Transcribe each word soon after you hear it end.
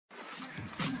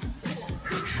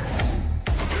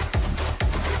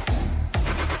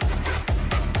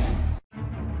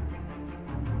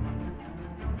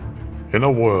In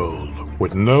a world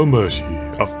with no mercy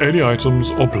of any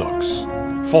items or blocks,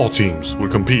 4 teams will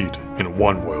compete in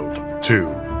one world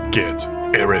to get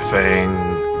everything.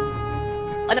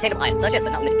 Unattainable items such as but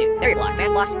not limited to berry blocks,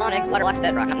 man blocks, spawn eggs, water blocks,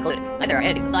 bedrock not included. Like there are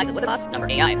entities the size of Wither boss, number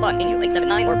AI, 1, in you, late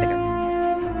 7-9 or bigger.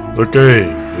 The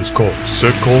game is called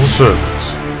Zedcore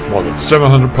Zermits. More than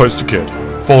 700 points to get,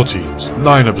 4 teams,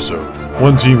 9 episodes,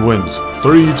 1 team wins,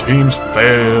 3 teams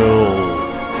fail.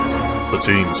 The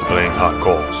teams are playing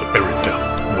hardcore, so every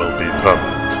death will be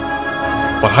permanent.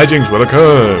 But hijinks will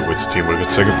occur, which team will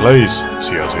get second place,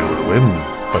 CRT will win,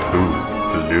 but who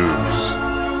will lose?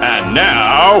 And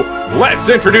now, let's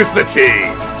introduce the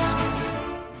teams!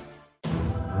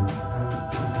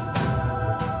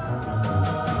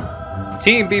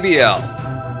 Team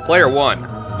BBL. Player 1,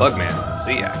 Bugman,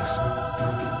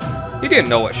 CX. He didn't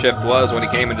know what shift was when he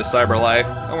came into cyber life,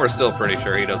 and we're still pretty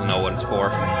sure he doesn't know what it's for.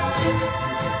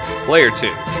 Player 2,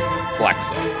 Black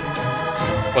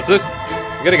Sun. What's this?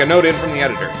 I'm getting a note in from the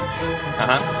editor.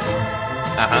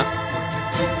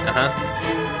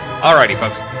 Alrighty,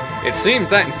 folks. It seems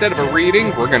that instead of a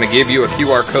reading, we're going to give you a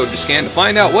QR code to scan to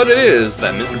find out what it is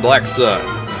that Mr. Black Sun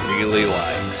really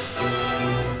likes.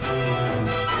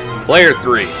 Player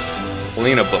 3,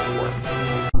 Lena Bookworm.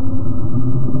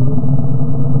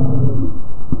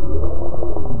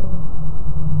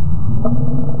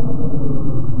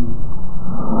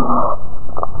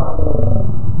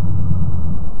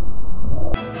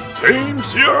 Team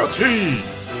CRT!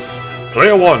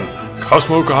 Player 1,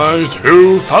 Cosmo Guy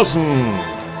 2000,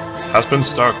 has been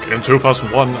stuck in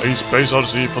 2001 A Space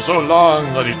Odyssey for so long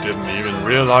that he didn't even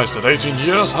realize that 18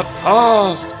 years had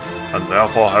passed, and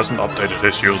therefore hasn't updated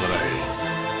his username.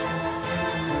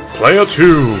 Player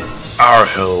 2,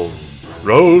 Arhelm,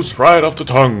 rolls right off the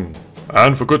tongue,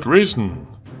 and for good reason.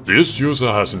 This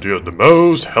user has endured the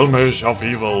most helmish of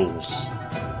evils.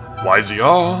 Why is he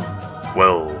R?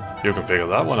 Well, you can figure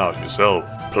that one out yourself.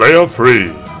 Player 3,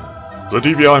 the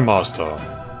DVI Master,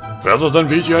 better than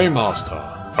VGA Master,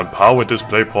 and power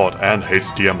DisplayPort and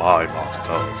HDMI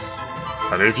Masters.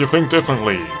 And if you think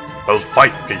differently, well,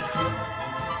 fight me.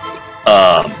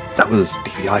 That was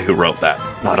DVI who wrote that,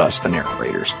 not us, the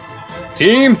narrators.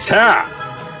 Team Tap.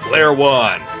 Player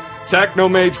 1,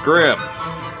 Technomage Grim.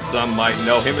 Some might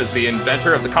know him as the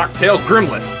inventor of the cocktail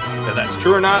Grimlet. If that's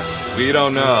true or not, we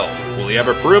don't know. Will he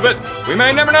ever prove it? We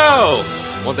may never know!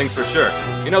 One thing's for sure,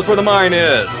 he knows where the mine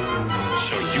is. I'll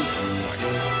show you.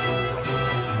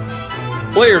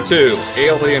 Player 2,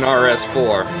 Alien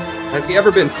RS4. Has he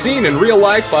ever been seen in real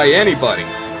life by anybody?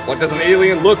 What does an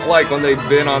alien look like when they've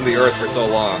been on the Earth for so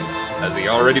long? Has he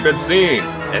already been seen?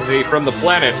 Is he from the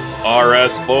planet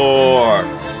RS4?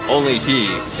 Only he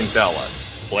can tell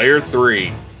us. Player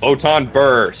 3, Photon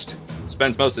Burst.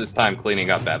 Spends most of his time cleaning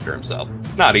up after himself.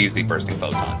 It's not easy bursting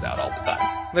photons out all the time.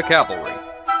 The Cavalry.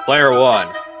 Player 1,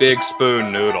 Big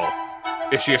Spoon Noodle.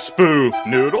 Is she a spoon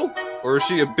noodle? Or is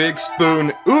she a big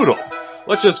spoon oodle?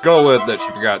 Let's just go with that she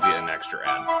forgot the extra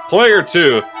N. Player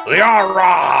 2,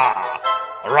 Liara!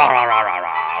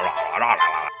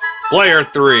 Player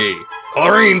 3,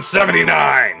 Chlorine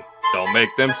 79. Don't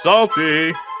make them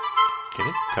salty. Get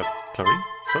it? Chlorine?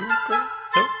 Sorry? No?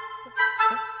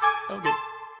 Okay.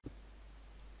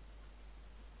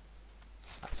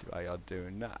 That's why you're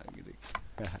doing that.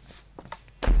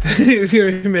 He's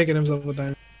making himself a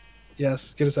diamond.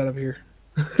 Yes, get us out of here.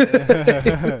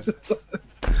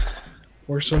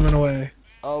 We're swimming away.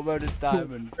 Oh, where the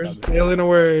diamonds? We're sailing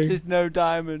away. There's no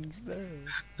diamonds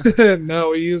there. No,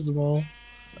 we used them all.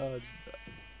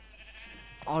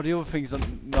 Oh, the other thing's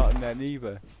not in there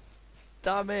neither.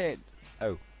 Damn it!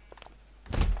 Oh.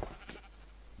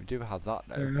 We do have that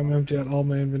now. There, I'm empty out all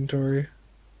my inventory.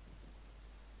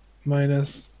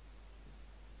 Minus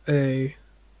a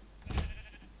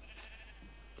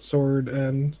sword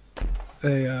and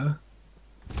a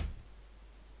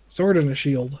sword and a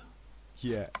shield.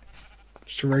 Yeah.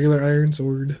 Just a regular iron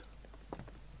sword.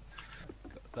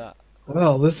 Got that.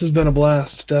 Well, this has been a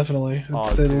blast, definitely, to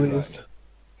say the least.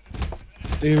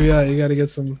 Yeah, you gotta get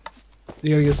some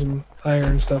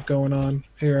iron stuff going on.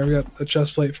 Here, I've got a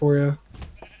chest plate for you.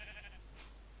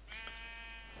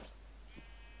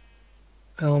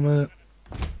 Helmet.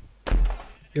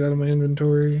 Get out of my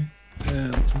inventory.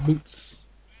 And some boots.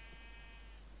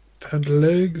 And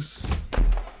legs.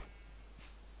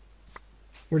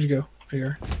 Where'd you go?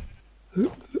 Here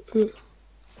you are.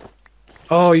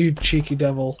 Oh, you cheeky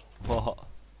devil. What?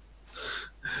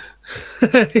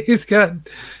 He's got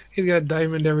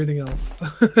diamond everything else.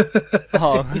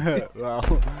 Oh,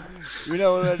 well. You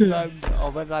know where did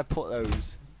I put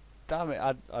those? Damn it,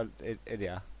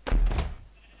 idiot.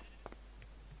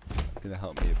 It's gonna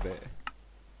help me a bit.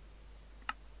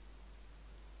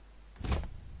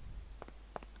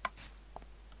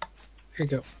 Here you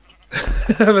go.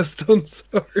 I have a stone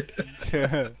sword.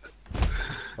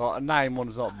 Well, a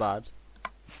 9-1's not bad.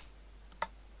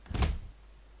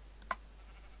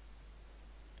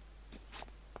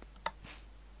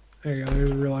 There you go. There's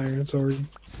a real iron sword.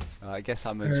 I guess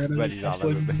I'm as ready as I'll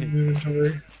ever be.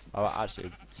 Inventory. Oh,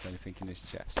 actually, there's anything in this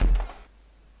chest.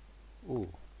 Ooh.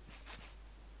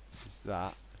 What's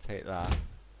that? Take that.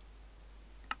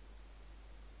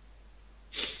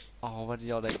 Oh, what did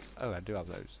y'all like? Oh, I do have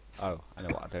those. Oh, I know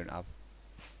what I don't have.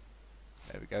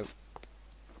 There we go.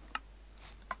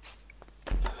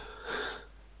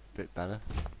 Bit better.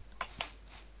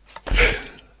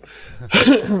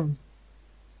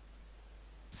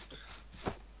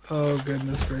 Oh,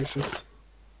 goodness gracious.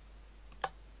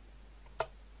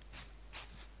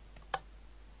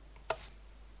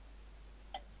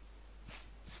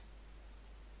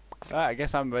 Alright, I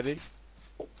guess I'm ready.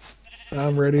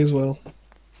 I'm ready as well.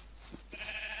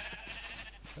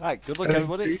 Alright, good luck,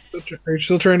 everybody. Are you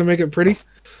still trying to make it pretty?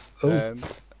 Oh.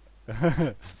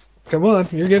 Come on,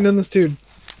 you're getting in this dude.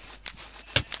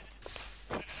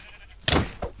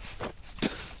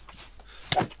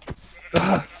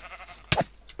 Ah.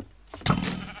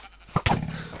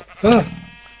 Ah.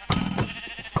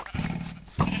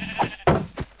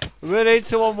 Ready,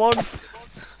 2 on 1.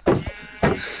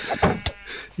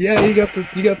 Yeah, you got the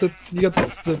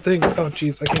thing. Oh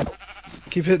jeez, I can't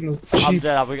keep hitting the sheep. I'm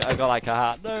dead. I got like a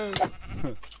hat. No.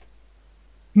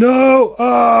 No!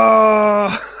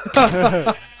 Ah!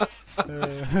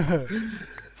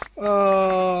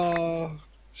 Oh,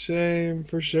 shame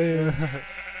for shame.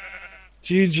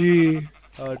 GG.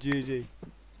 Oh, GG.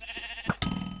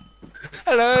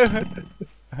 Hello.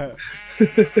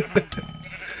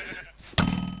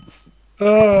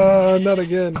 Ah, not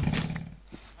again.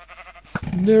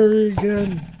 Never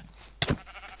again.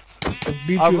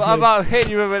 I'm about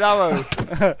hitting you with an arrow.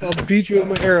 I'll beat you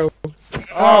with my arrow.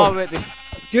 Oh, really?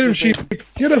 Get him, sheep!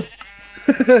 Get him!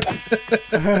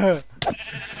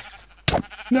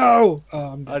 No! Oh,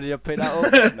 I'm Oh, did you pick that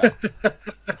up? No.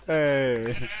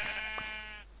 Hey.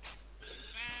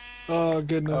 Oh,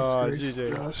 goodness. Oh, gracious,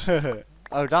 GG. gosh.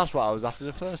 Oh, that's what I was after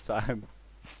the first time.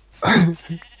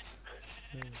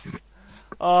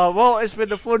 Oh, well, it's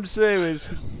been a fun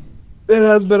series. It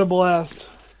has been a blast.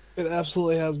 It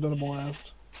absolutely has been a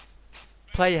blast.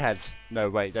 Playheads. No,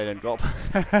 wait, they don't drop.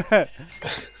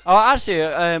 Oh, actually,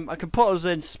 I can put us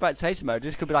in spectator mode.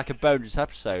 This could be like a bonus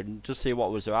episode and just see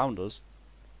what was around us.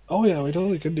 Oh yeah, we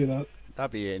totally could do that.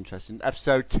 That'd be interesting.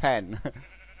 Episode 10.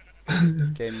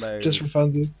 Game mode. Just for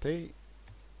funsies. P.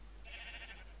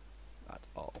 At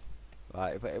all.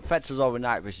 Right, it affects us all with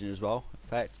night vision as well.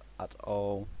 Effect at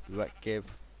all. Rec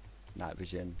give. Night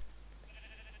vision.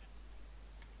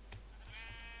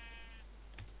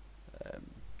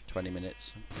 20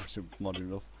 minutes. Modern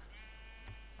enough.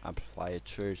 Amplifier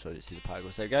true, so this is the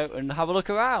paragraphs. There we go. And have a look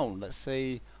around. Let's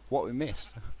see what we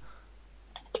missed.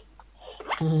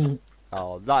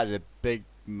 Oh, that is a big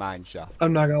mine shaft.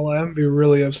 I'm not gonna lie, I'm gonna be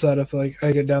really upset if like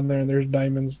I get down there and there's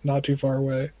diamonds not too far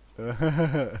away.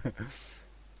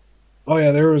 Oh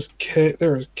yeah, there was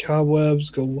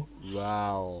cobwebs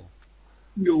Wow.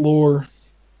 galore.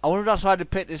 I wonder if that's why they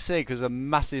picked this here, because a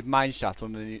massive mine shaft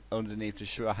underneath the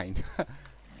shrine.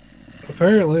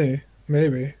 Apparently,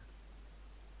 maybe.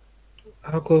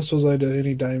 How close was I to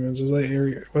any diamonds? Was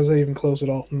I even close at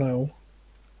all? No.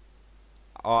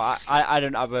 Oh, I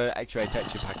don't have an X-ray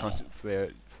texture pack on for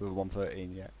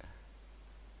 113 yet.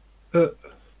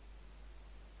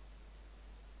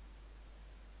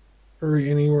 Were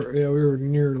we anywhere? Yeah, we were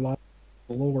near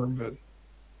lower, but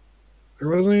there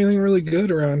wasn't anything really good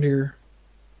around here.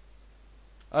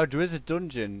 Oh, there is a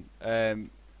dungeon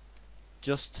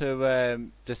just to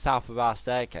the south of our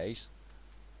staircase.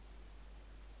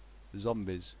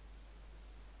 Zombies.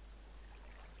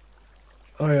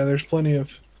 Oh yeah, there's plenty of.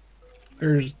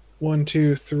 There's 1,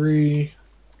 2, 3,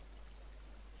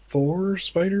 4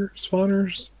 spider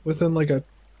spawners within like a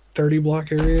 30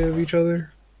 block area of each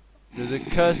other. There's a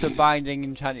cursor binding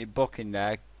enchanted book in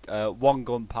there. 1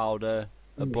 gunpowder,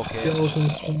 a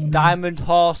bucket, diamond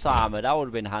horse armor. That would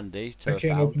have been handy to have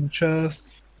can't found. open the chest.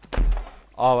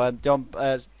 Oh,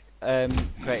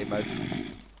 creative mode.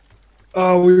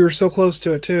 Oh, we were so close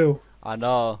to it too. I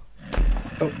know.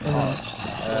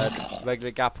 Oh,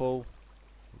 Regular gapple.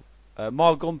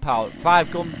 More gunpowder.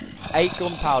 8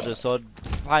 gunpowder. So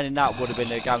finding that would have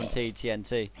been a guaranteed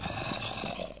TNT.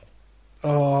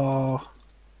 oh.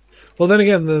 Well, then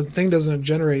again, the thing doesn't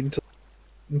generate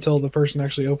until the person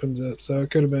actually opens it. So it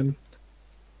could have been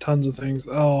tons of things.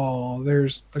 Oh,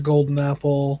 there's a golden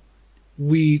apple,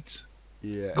 wheat,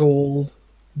 Yeah. gold,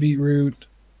 beetroot.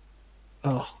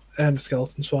 Oh, and a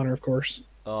skeleton spawner, of course.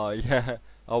 Oh yeah.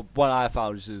 Oh, one I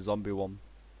found is a zombie one.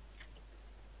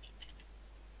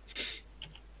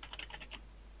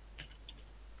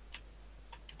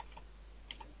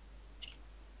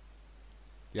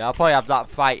 Yeah, I'll probably have that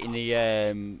fight in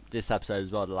the this episode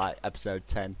as well, like episode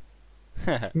 10.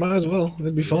 Might as well.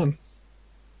 It'd be fun.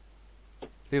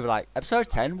 People are like, episode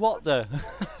 10? What the?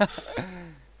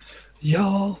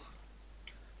 Y'all,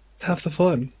 half the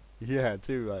fun. Yeah,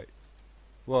 too right.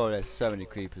 Whoa, there's so many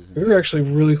creepers in We here. were actually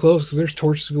really close because there's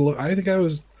torches galore. I think I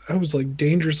was like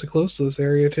dangerously close to this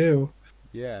area too.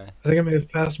 Yeah. I think I may have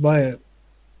passed by it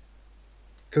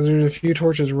because there's a few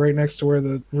torches right next to where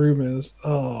the room is.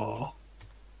 Oh,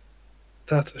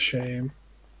 that's a shame.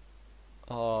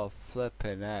 Oh,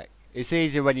 flipping heck. It's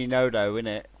easy when you know though, isn't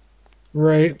it?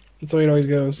 Right, that's the way it always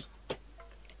goes.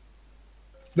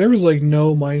 There was like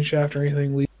no mine shaft or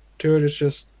anything leading to it. It's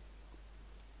just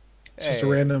a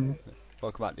random.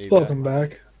 Welcome back, Dave. Welcome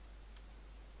back.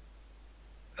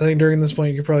 I think during this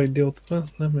point you could probably deal with. Well,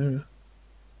 no, maybe.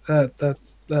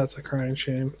 That's a crying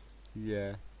shame.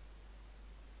 Yeah.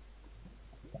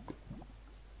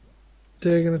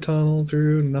 Digging a tunnel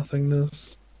through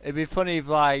nothingness. It'd be funny if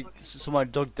like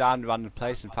someone dug down a random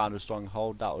place and found a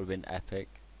stronghold. That would have been epic.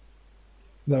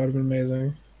 That would have been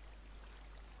amazing.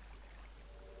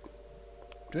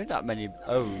 Doing that many.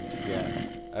 Oh yeah.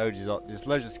 Oh, there's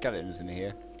loads of skeletons in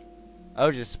here. Oh,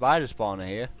 there's a spider spawner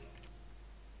here.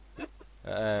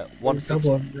 There's a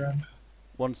couple of them around.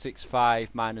 165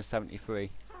 minus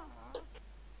 73.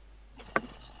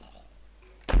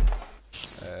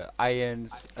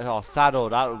 Irons. Oh, saddle.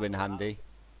 That would have been handy.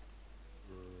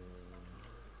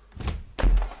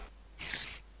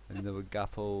 Another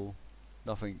gapple.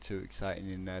 Nothing too exciting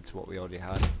in there to what we already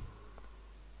had.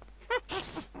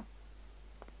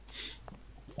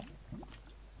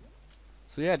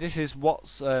 So yeah, this is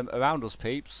what's around us,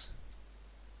 peeps.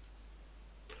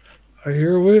 I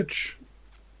hear a witch.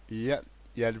 Yep.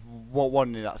 Yeah, what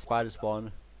one in that spider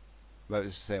spawn? Whether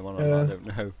it's the same one or not, I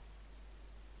don't know.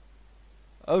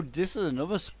 Oh, this is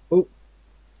another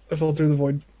I fell through the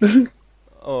void.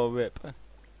 oh, rip. I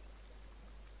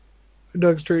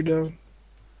dug straight down.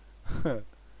 The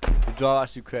draw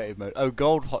actually creative mode. Oh,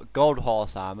 gold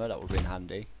horse armor, that would have been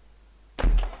handy.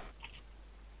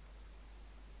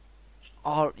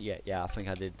 Oh, yeah, I think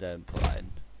I did put that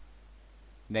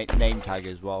in. Name tag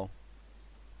as well.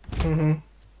 Mm-hmm.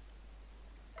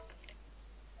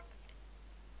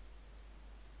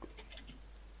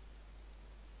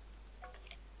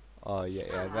 Oh, yeah,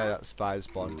 no, that's spider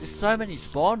spawn. There's so many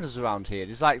spawners around here.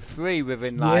 There's like 3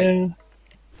 within like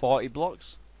 40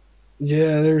 blocks.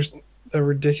 Yeah, there's a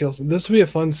ridiculous. This would be a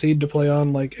fun seed to play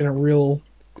on, like in a real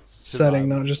setting,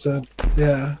 not just a.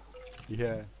 Yeah.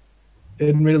 Yeah.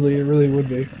 Admittedly, it really would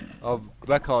be. I've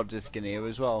record disc in here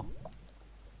as well.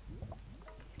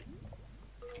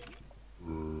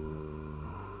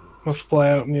 I'll fly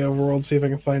out in the overworld, see if I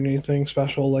can find anything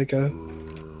special, like a,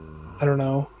 I don't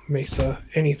know, mesa,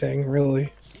 anything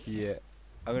really. Yeah.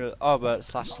 I'm gonna. Oh, but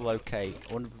slash locate.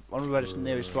 I wonder where the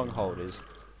nearest stronghold is.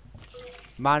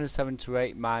 Minus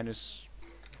 728, minus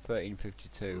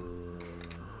 1352.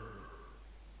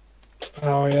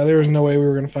 Oh yeah, there was no way we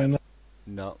were gonna find that.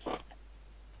 No.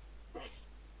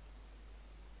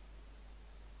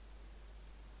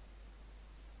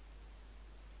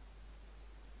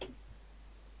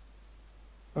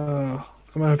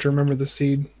 I'm gonna have to remember the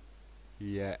seed.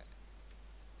 Yeah.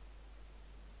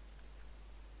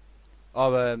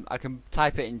 Or I can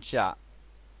type it in chat.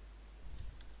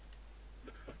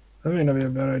 That may not be a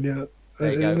bad idea.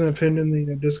 There you Isn't go. it pinned in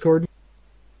the Discord?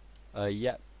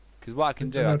 Yeah. Because what I can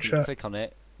do, I can click on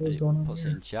it, and it puts it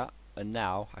in chat, and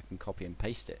now I can copy and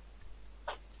paste it.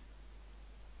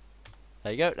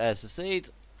 There you go. There's the seed.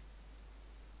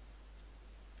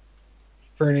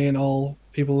 For any and all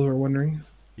people who are wondering.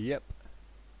 Yep.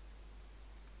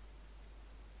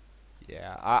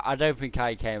 Yeah, I don't think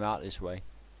I came out this way.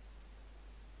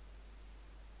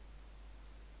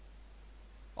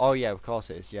 Oh yeah, of course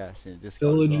it is. Yes, in the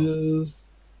Discord as well. Villages.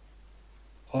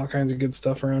 All kinds of good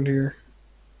stuff around here.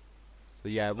 So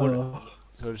yeah,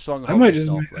 so the stronghold I might is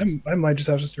just northwest. I might just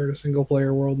have to start a single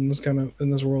player world in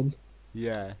this world.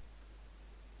 Yeah.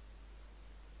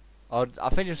 I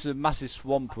think it's a massive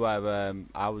swamp where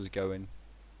I was going.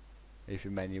 If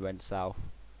you mainly went south.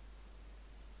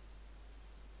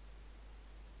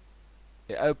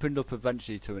 It opened up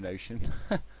eventually to an ocean.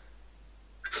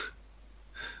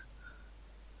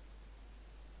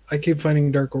 I keep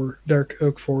finding dark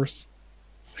oak forests.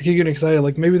 I keep getting excited,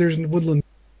 like maybe there's woodland.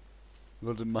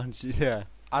 Woodland mansion, yeah.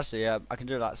 Actually, I can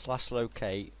do that slash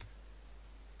locate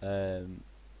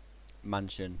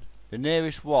mansion. The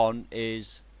nearest one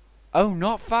is Oh,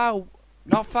 not far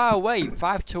away.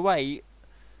 528,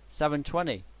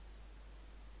 720.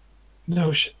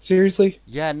 No shit. Seriously?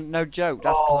 Yeah, no joke.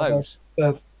 That's Oh, close.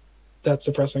 That's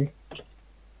depressing.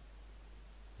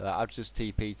 I'll just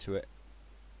TP to it,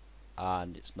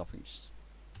 and it's nothing. Just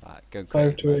go and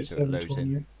 528, so it loads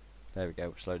in. 720. There we go.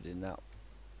 It's loaded in now.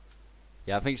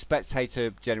 Yeah, I think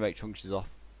spectator generate chunks is off.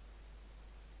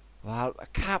 Wow, I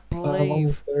can't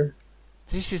believe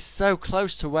this is so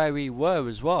close to where we were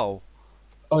as well.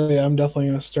 Oh yeah, I'm definitely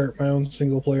gonna start my own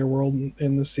single player world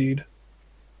in the seed.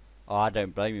 Oh, I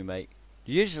don't blame you, mate.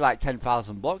 You're usually like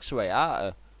 10,000 blocks away,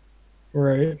 aren't you?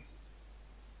 Right.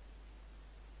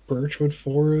 Birchwood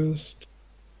Forest.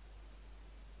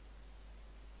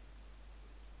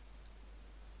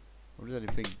 Or is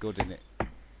anything good in it?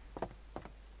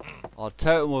 Oh,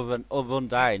 totem of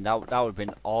undying. That would have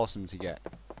been awesome to get.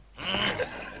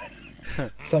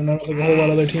 Something I don't think a whole lot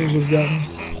of other teams would have gotten.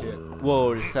 Yeah.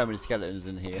 Whoa, there's so many skeletons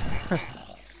in here.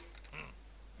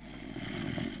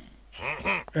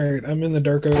 Alright, I'm in the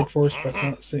Dark Oak Forest, but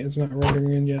it's not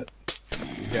rendering in yet.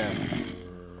 Yeah.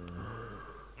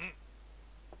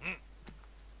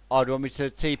 Oh, do you want me to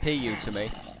TP you to me?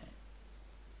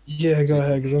 Yeah, go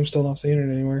ahead, because I'm still not seeing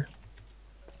it anywhere.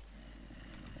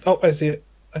 Oh, I see it.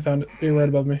 I found it. You're right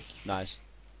above me. Nice.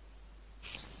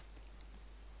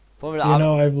 You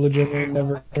know, I've legitimately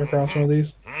never come across one of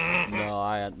these. No,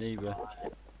 I ain't neither.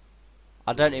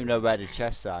 I don't even know where the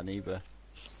chests are neither.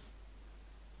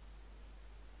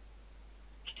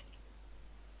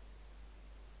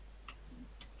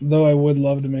 Though I would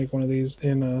love to make one of these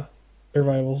in a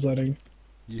survival setting.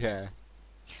 Yeah.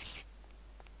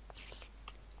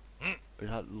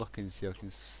 Without looking to see if I can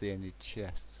see any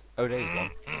chests. Oh, there's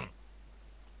one.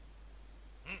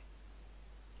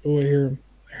 Oh, I hear 'em.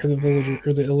 I hear the villager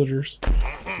or the illagers.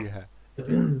 Yeah.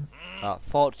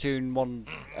 Fortune 1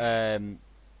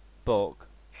 book.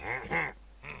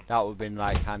 That would have been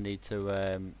like handy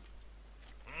to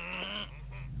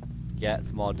get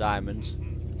for more diamonds.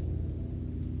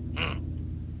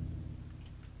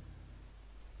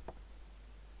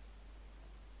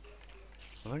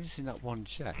 I've only seen that one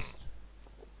chest.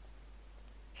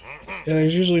 Yeah,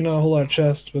 there's usually not a whole lot of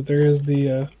chests, but there is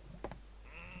the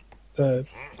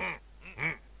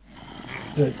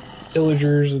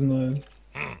illagers and the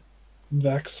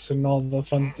Vex and all the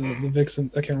fun, the Vixen,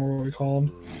 I can't remember what we call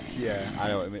them. Yeah, I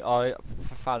know what I mean. Oh, I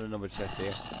found another chest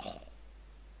here.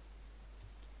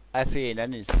 FE and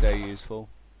N is so useful.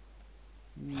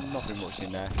 Nothing much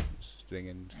in there. String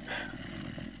and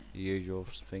the usual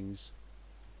things.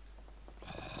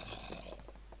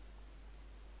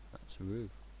 That's a roof.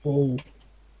 Oh.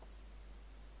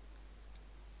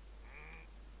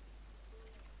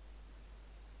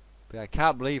 But I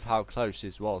can't believe how close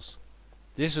this was.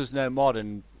 This was no more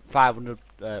than 500,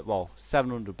 well,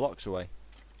 700 blocks away.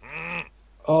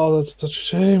 Oh, that's such a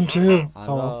shame too. I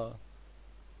know.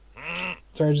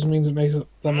 Sorry, it just means it makes it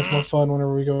that much more fun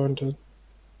whenever we go into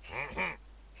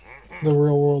the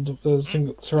real world, the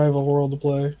single survival world to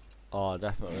play. Oh,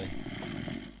 definitely.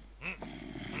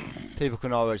 People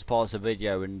can always pause the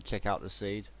video and check out the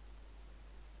seed.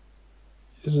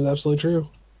 This is absolutely true.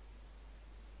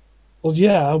 Well,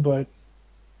 yeah, but...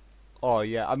 Oh,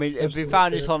 yeah. I mean, if we Absolutely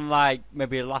found true. this on, like,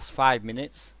 maybe the last 5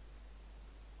 minutes.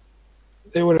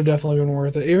 It would have definitely been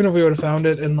worth it. Even if we would have found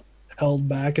it and held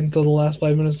back until the last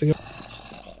 5 minutes to go,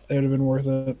 it would have been worth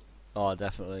it. Oh,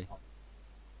 definitely.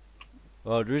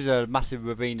 Well, there is a massive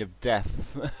ravine of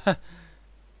death.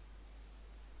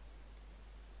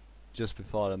 Just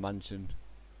before the mansion.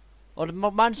 Oh, the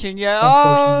mansion, yeah.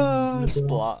 Oh,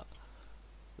 splat.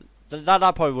 That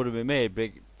probably would have been me.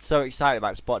 Big, so excited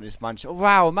about spotting this mansion. Oh,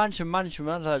 wow, mansion.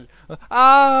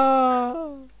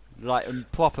 Ah, like a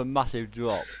proper massive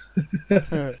drop.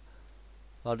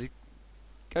 Oh, it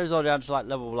goes all down to like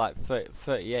level like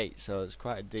 38, so it's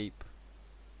quite a deep.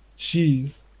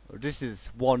 Jeez. Oh, this is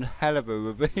one hell of a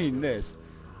ravine. This.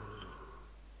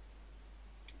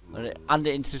 And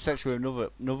it intersects with another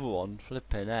one.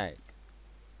 Flipping heck.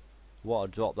 What a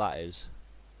drop that is.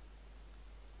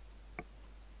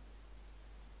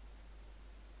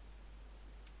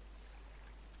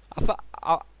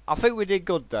 I think we did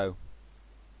good though.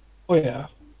 Oh, yeah.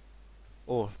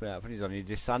 Oh, yeah, I think he's only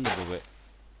descended a bit.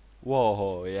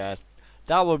 Whoa, yeah.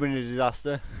 That would have been a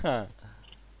disaster.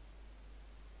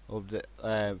 Of the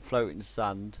floating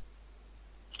sand.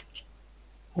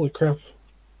 Holy crap.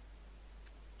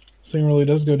 This thing really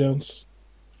does go down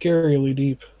scarily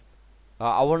deep.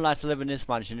 I wouldn't like to live in this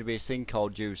mansion. There'd be a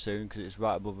sinkhole due soon because it's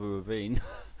right above a ravine.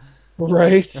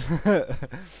 Right?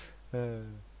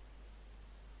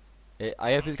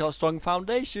 I hope it's got strong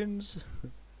foundations.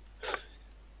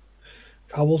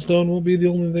 Cobblestone won't be the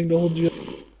only thing to hold you.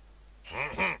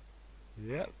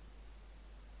 Yep.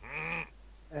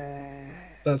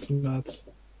 That's nuts.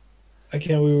 I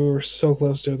can't believe we were so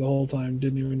close to it the whole time.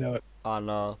 Didn't even know it. I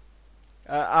know.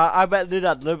 I bet they did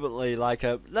that deliberately. Like,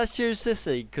 let's use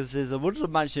Sissy because there's a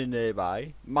wooden mansion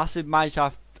nearby, massive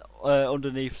mineshaft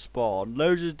underneath spawn,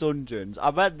 loads of dungeons.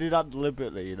 I bet they did that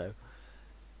deliberately, you know.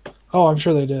 Oh, I'm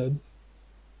sure they did.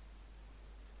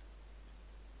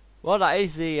 Well, that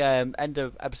is the end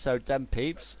of episode 10,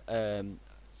 peeps. Thank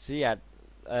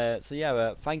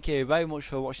you very much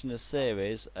for watching this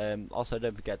series. Also,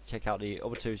 don't forget to check out the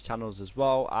other two channels as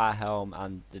well, Our Helm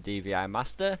and the DVI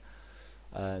Master.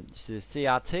 This is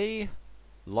CRT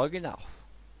logging off.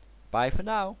 Bye for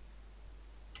now.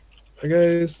 Bye,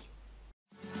 guys.